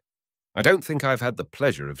says. I don't think I've had the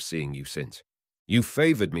pleasure of seeing you since. You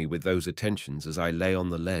favoured me with those attentions as I lay on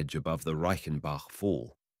the ledge above the Reichenbach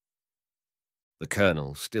Fall." The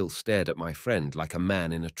Colonel still stared at my friend like a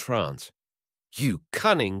man in a trance. "You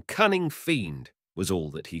cunning, cunning fiend," was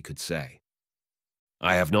all that he could say.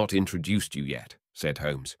 "I have not introduced you yet," said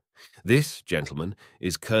Holmes. "This, gentlemen,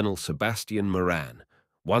 is Colonel Sebastian Moran,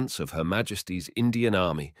 once of Her Majesty's Indian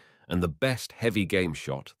Army and the best heavy game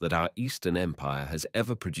shot that our Eastern Empire has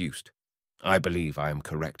ever produced. I believe I am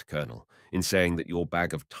correct, Colonel, in saying that your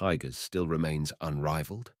bag of tigers still remains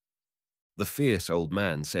unrivaled?" The fierce old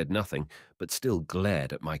man said nothing, but still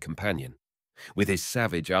glared at my companion. With his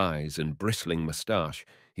savage eyes and bristling moustache,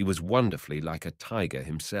 he was wonderfully like a tiger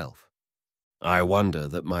himself. "I wonder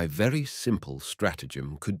that my very simple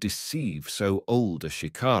stratagem could deceive so old a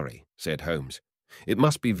shikari," said Holmes. "It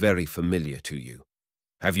must be very familiar to you.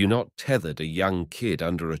 Have you not tethered a young kid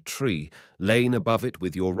under a tree, lain above it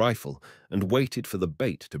with your rifle, and waited for the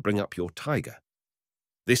bait to bring up your tiger?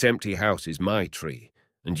 This empty house is my tree,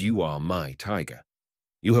 and you are my tiger.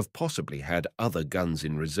 You have possibly had other guns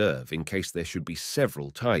in reserve in case there should be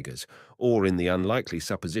several tigers, or in the unlikely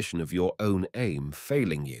supposition of your own aim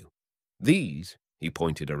failing you. These," he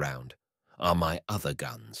pointed around, "are my other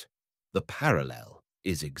guns. The parallel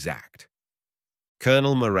is exact."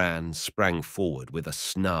 Colonel Moran sprang forward with a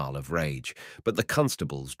snarl of rage, but the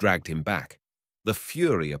constables dragged him back. The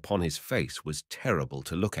fury upon his face was terrible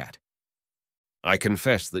to look at. "I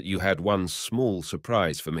confess that you had one small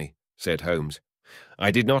surprise for me," said Holmes.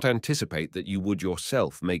 "I did not anticipate that you would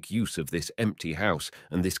yourself make use of this empty house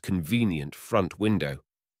and this convenient front window.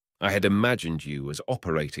 I had imagined you as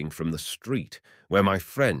operating from the street, where my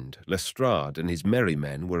friend Lestrade and his merry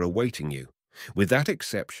men were awaiting you. With that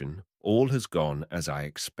exception, all has gone as I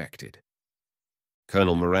expected."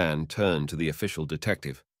 Colonel Moran turned to the official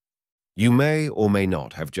detective. "You may or may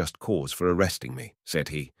not have just cause for arresting me," said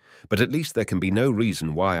he, "but at least there can be no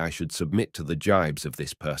reason why I should submit to the gibes of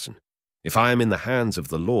this person. If I am in the hands of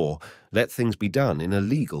the law, let things be done in a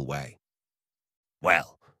legal way."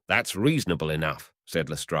 "Well, that's reasonable enough," said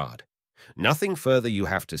Lestrade. "Nothing further you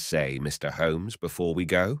have to say, Mr. Holmes, before we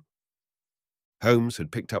go?" Holmes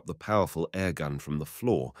had picked up the powerful airgun from the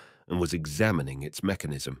floor and was examining its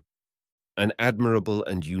mechanism. "An admirable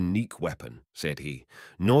and unique weapon," said he,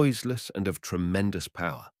 "noiseless and of tremendous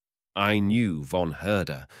power. I knew von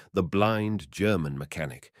Herder, the blind German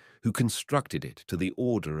mechanic, who constructed it to the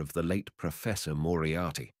order of the late Professor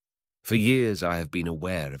Moriarty. For years I have been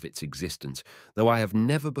aware of its existence, though I have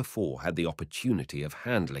never before had the opportunity of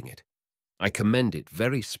handling it. I commend it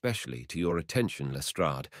very specially to your attention,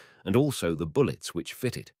 Lestrade, and also the bullets which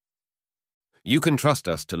fit it." "You can trust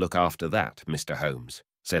us to look after that, Mr. Holmes,"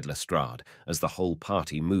 said Lestrade, as the whole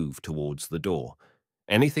party moved towards the door.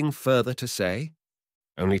 "Anything further to say?"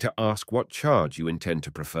 "Only to ask what charge you intend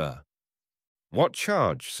to prefer." "What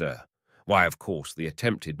charge, sir?" "Why, of course, the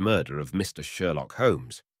attempted murder of Mr. Sherlock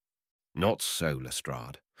Holmes." "Not so,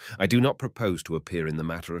 Lestrade. I do not propose to appear in the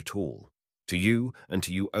matter at all. To you, and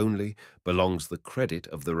to you only, belongs the credit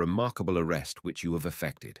of the remarkable arrest which you have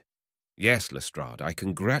effected. Yes, Lestrade, I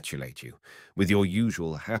congratulate you. With your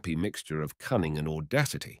usual happy mixture of cunning and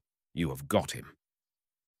audacity, you have got him."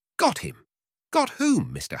 "Got him? Got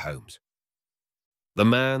whom, Mr. Holmes?" "The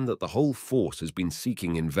man that the whole force has been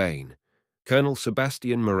seeking in vain, Colonel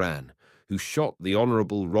Sebastian Moran, who shot the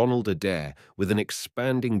Honourable Ronald Adair with an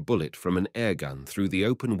expanding bullet from an airgun through the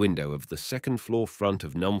open window of the second-floor front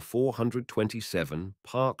of No. 427,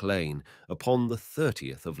 Park Lane, upon the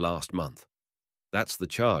 30th of last month. That's the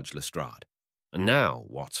charge, Lestrade. And now,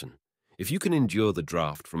 Watson, if you can endure the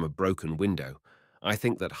draught from a broken window, I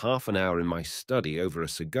think that half an hour in my study over a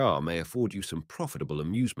cigar may afford you some profitable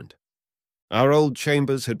amusement." Our old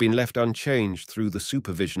chambers had been left unchanged through the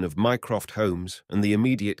supervision of Mycroft Holmes and the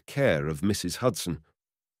immediate care of Mrs. Hudson.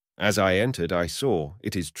 As I entered, I saw,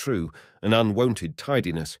 it is true, an unwonted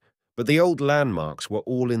tidiness, but the old landmarks were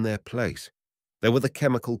all in their place. There were the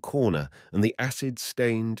chemical corner and the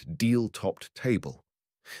acid-stained, deal-topped table.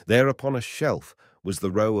 There upon a shelf was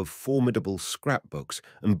the row of formidable scrapbooks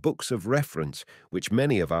and books of reference which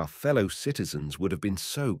many of our fellow citizens would have been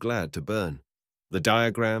so glad to burn. The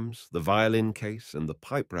diagrams, the violin case, and the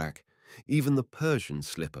pipe rack, even the Persian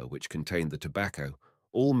slipper which contained the tobacco,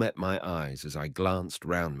 all met my eyes as I glanced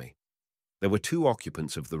round me. There were two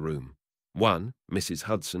occupants of the room. One, Mrs.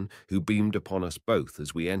 Hudson, who beamed upon us both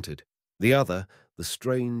as we entered. The other, the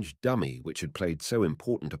strange dummy which had played so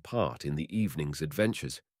important a part in the evening's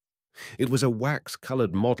adventures. It was a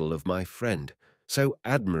wax-coloured model of my friend, so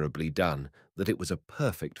admirably done that it was a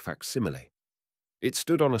perfect facsimile. It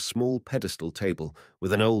stood on a small pedestal table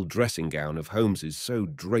with an old dressing-gown of Holmes's so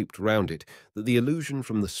draped round it that the illusion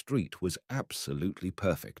from the street was absolutely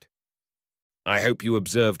perfect. "I hope you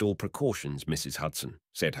observed all precautions, Mrs. Hudson,"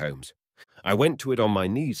 said Holmes. "I went to it on my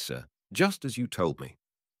knees, sir, just as you told me."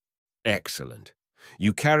 "Excellent.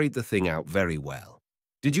 You carried the thing out very well.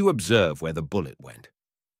 Did you observe where the bullet went?"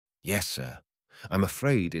 "Yes, sir. I'm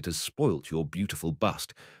afraid it has spoilt your beautiful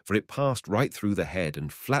bust, for it passed right through the head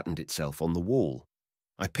and flattened itself on the wall.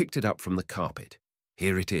 I picked it up from the carpet.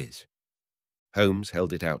 Here it is." Holmes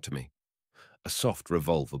held it out to me. "A soft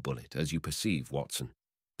revolver bullet, as you perceive, Watson.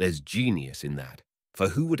 There's genius in that, for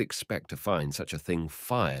who would expect to find such a thing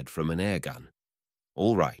fired from an airgun?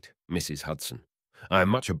 All right, Mrs. Hudson. I am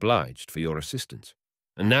much obliged for your assistance.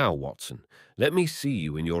 And now, Watson, let me see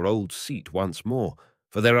you in your old seat once more,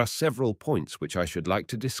 for there are several points which I should like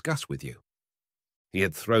to discuss with you." He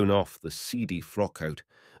had thrown off the seedy frock-coat,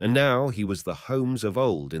 and now he was the Holmes of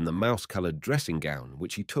old in the mouse-coloured dressing-gown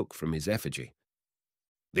which he took from his effigy.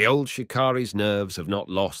 "The old shikari's nerves have not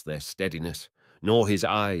lost their steadiness, nor his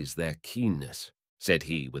eyes their keenness," said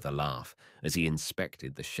he with a laugh, as he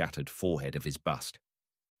inspected the shattered forehead of his bust.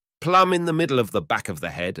 "Plumb in the middle of the back of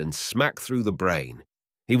the head and smack through the brain.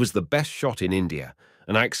 He was the best shot in India,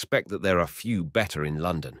 and I expect that there are few better in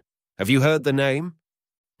London. Have you heard the name?"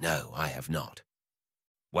 "No, I have not."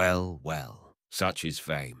 "Well, well, such is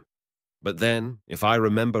fame. But then, if I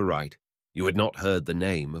remember right, you had not heard the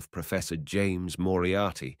name of Professor James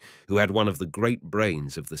Moriarty, who had one of the great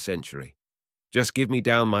brains of the century. Just give me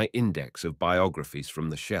down my index of biographies from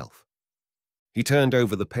the shelf." He turned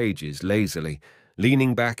over the pages lazily,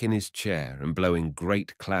 leaning back in his chair and blowing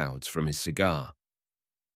great clouds from his cigar.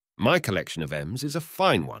 "My collection of M's is a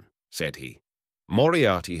fine one," said he.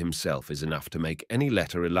 "Moriarty himself is enough to make any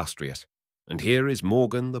letter illustrious, and here is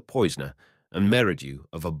Morgan the poisoner, and Merridew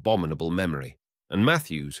of abominable memory, and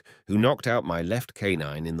Matthews, who knocked out my left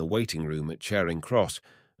canine in the waiting-room at Charing Cross,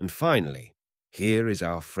 and finally, here is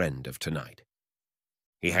our friend of tonight."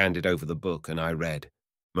 He handed over the book, and I read,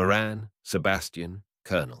 Moran, Sebastian,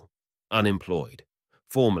 Colonel. Unemployed.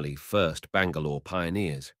 Formerly 1st Bangalore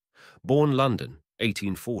Pioneers. Born London,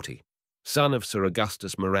 1840. Son of Sir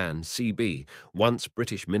Augustus Moran, C.B., once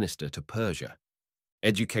British Minister to Persia.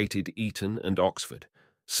 Educated Eton and Oxford.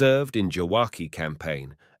 Served in Jawaki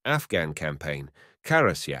Campaign, Afghan Campaign,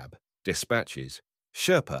 Karasyab, Dispatches,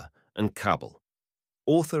 Sherpa, and Kabul.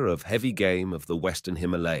 Author of Heavy Game of the Western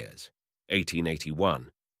Himalayas,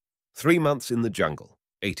 1881. 3 Months in the Jungle,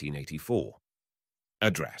 1884.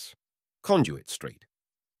 Address: Conduit Street.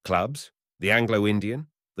 Clubs: the Anglo-Indian,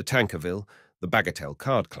 the Tankerville, the Bagatelle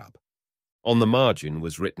Card Club. On the margin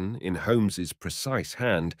was written, in Holmes's precise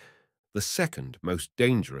hand, "The second most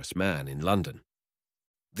dangerous man in London."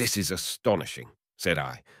 "This is astonishing," said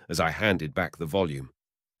I, as I handed back the volume.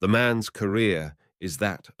 "The man's career is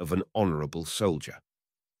that of an honourable soldier."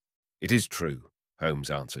 "It is true," Holmes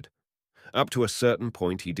answered. "Up to a certain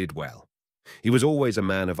point he did well. He was always a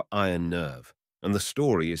man of iron nerve, and the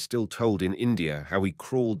story is still told in India how he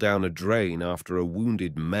crawled down a drain after a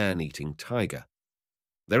wounded man-eating tiger.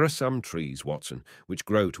 There are some trees, Watson, which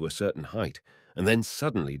grow to a certain height, and then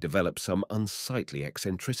suddenly develop some unsightly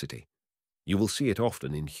eccentricity. You will see it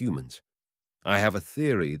often in humans. I have a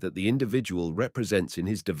theory that the individual represents in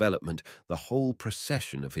his development the whole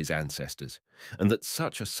procession of his ancestors, and that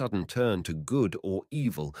such a sudden turn to good or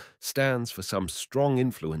evil stands for some strong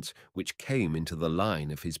influence which came into the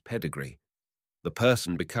line of his pedigree. The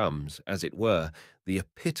person becomes, as it were, the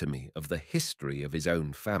epitome of the history of his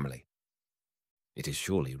own family. It is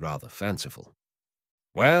surely rather fanciful.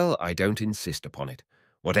 Well, I don't insist upon it.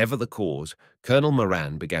 Whatever the cause, Colonel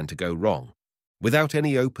Moran began to go wrong. Without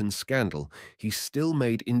any open scandal, he still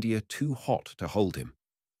made India too hot to hold him.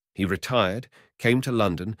 He retired, came to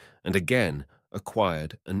London, and again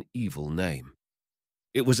acquired an evil name.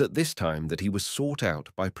 It was at this time that he was sought out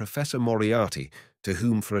by Professor Moriarty, to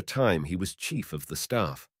whom for a time he was chief of the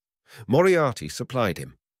staff. Moriarty supplied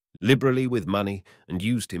him liberally with money and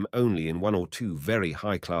used him only in 1 or 2 very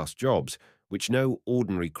high-class jobs, which no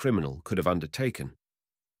ordinary criminal could have undertaken.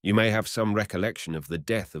 You may have some recollection of the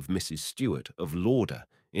death of Mrs. Stewart of Lauder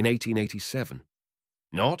in 1887.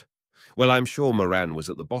 Not? Well, I'm sure Moran was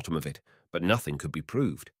at the bottom of it, but nothing could be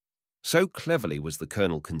proved. So cleverly was the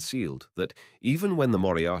colonel concealed that, even when the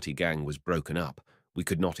Moriarty gang was broken up, we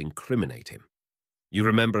could not incriminate him. You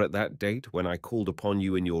remember at that date, when I called upon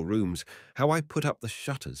you in your rooms, how I put up the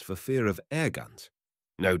shutters for fear of air guns?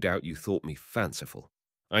 No doubt you thought me fanciful.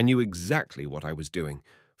 I knew exactly what I was doing,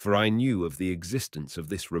 for I knew of the existence of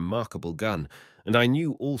this remarkable gun, and I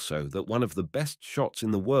knew also that one of the best shots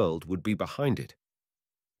in the world would be behind it.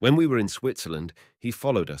 When we were in Switzerland, he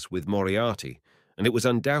followed us with Moriarty, and it was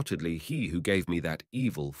undoubtedly he who gave me that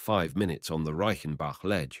evil 5 minutes on the Reichenbach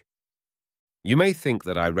ledge. You may think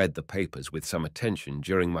that I read the papers with some attention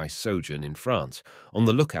during my sojourn in France, on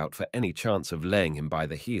the lookout for any chance of laying him by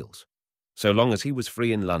the heels. So long as he was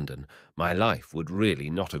free in London, my life would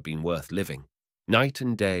really not have been worth living. Night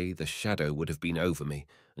and day the shadow would have been over me,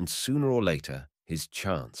 and sooner or later his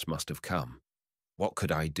chance must have come. What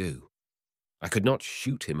could I do? I could not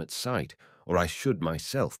shoot him at sight, or I should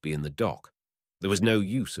myself be in the dock. There was no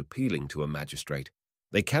use appealing to a magistrate.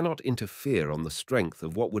 They cannot interfere on the strength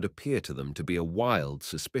of what would appear to them to be a wild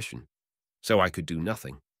suspicion. So I could do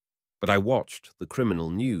nothing. But I watched the criminal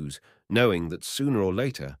news, knowing that sooner or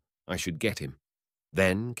later I should get him.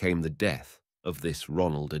 Then came the death of this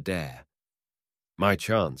Ronald Adair. My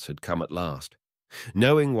chance had come at last.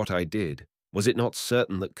 Knowing what I did, was it not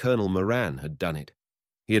certain that Colonel Moran had done it?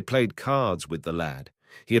 He had played cards with the lad.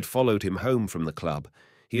 He had followed him home from the club.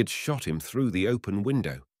 He had shot him through the open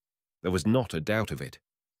window. There was not a doubt of it.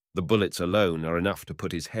 The bullets alone are enough to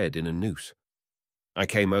put his head in a noose. I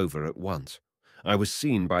came over at once. I was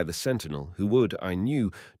seen by the sentinel, who would, I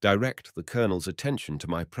knew, direct the colonel's attention to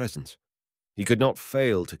my presence. He could not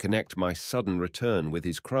fail to connect my sudden return with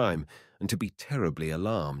his crime, and to be terribly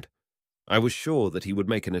alarmed. I was sure that he would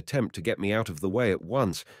make an attempt to get me out of the way at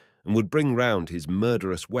once, and would bring round his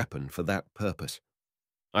murderous weapon for that purpose.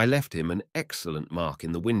 I left him an excellent mark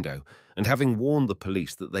in the window, and having warned the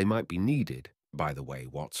police that they might be needed, by the way,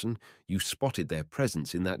 Watson, you spotted their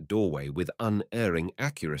presence in that doorway with unerring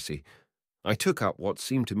accuracy, I took up what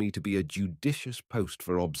seemed to me to be a judicious post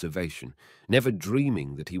for observation, never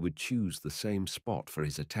dreaming that he would choose the same spot for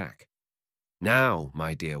his attack. Now,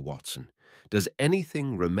 my dear Watson, does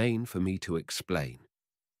anything remain for me to explain?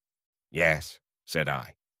 Yes, said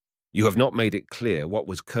I. You have not made it clear what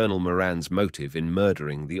was Colonel Moran's motive in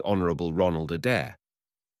murdering the Honourable Ronald Adair.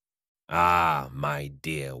 Ah, my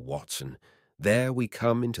dear Watson, there we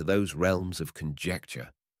come into those realms of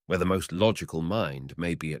conjecture, where the most logical mind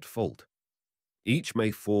may be at fault. Each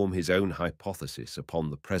may form his own hypothesis upon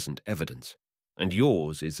the present evidence, and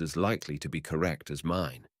yours is as likely to be correct as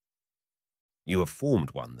mine. You have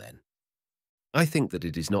formed one, then? I think that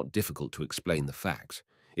it is not difficult to explain the facts.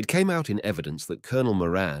 It came out in evidence that Colonel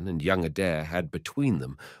Moran and young Adair had between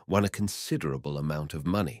them won a considerable amount of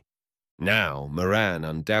money. Now, Moran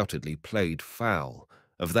undoubtedly played foul.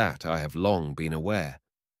 Of that I have long been aware.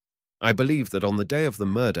 I believe that on the day of the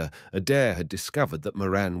murder, Adair had discovered that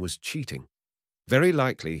Moran was cheating. Very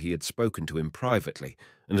likely he had spoken to him privately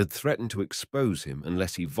and had threatened to expose him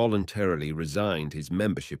unless he voluntarily resigned his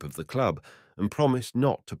membership of the club and promised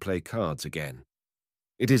not to play cards again.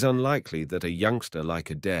 It is unlikely that a youngster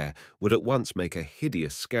like Adair would at once make a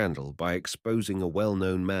hideous scandal by exposing a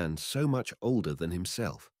well-known man so much older than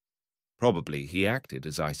himself. Probably he acted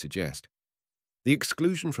as I suggest. The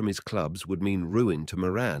exclusion from his clubs would mean ruin to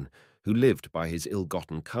Moran, who lived by his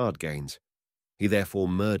ill-gotten card gains. He therefore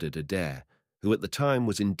murdered Adair, who at the time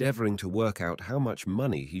was endeavouring to work out how much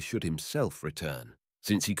money he should himself return,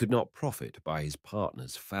 since he could not profit by his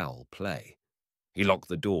partner's foul play. He locked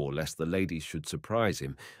the door lest the ladies should surprise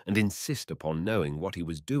him and insist upon knowing what he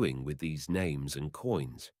was doing with these names and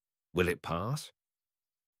coins. Will it pass?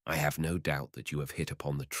 I have no doubt that you have hit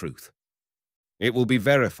upon the truth. It will be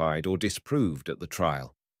verified or disproved at the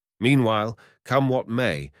trial. Meanwhile, come what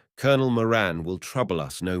may, Colonel Moran will trouble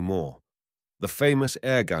us no more. The famous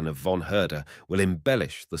airgun of von Herder will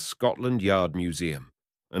embellish the Scotland Yard Museum,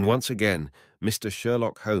 and once again, Mr.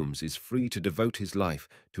 Sherlock Holmes is free to devote his life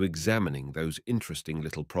to examining those interesting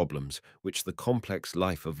little problems which the complex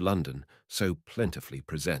life of London so plentifully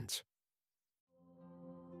presents.